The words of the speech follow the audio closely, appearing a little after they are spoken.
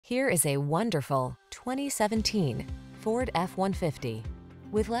Here is a wonderful 2017 Ford F-150.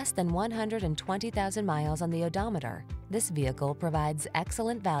 With less than 120,000 miles on the odometer, this vehicle provides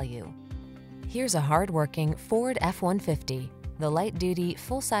excellent value. Here's a hard-working Ford F-150, the light-duty,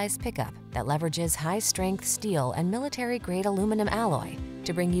 full-size pickup that leverages high-strength steel and military-grade aluminum alloy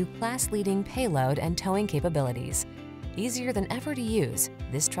to bring you class-leading payload and towing capabilities. Easier than ever to use,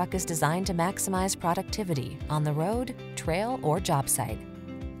 this truck is designed to maximize productivity on the road, trail, or job site.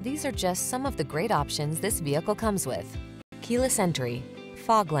 These are just some of the great options this vehicle comes with: keyless entry,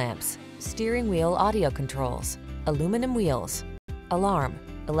 fog lamps, steering wheel audio controls, aluminum wheels, alarm,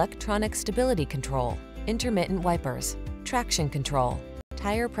 electronic stability control, intermittent wipers, traction control,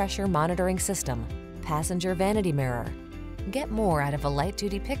 tire pressure monitoring system, passenger vanity mirror. Get more out of a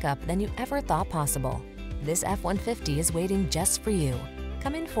light-duty pickup than you ever thought possible. This F-150 is waiting just for you.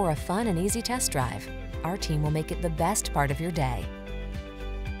 Come in for a fun and easy test drive. Our team will make it the best part of your day.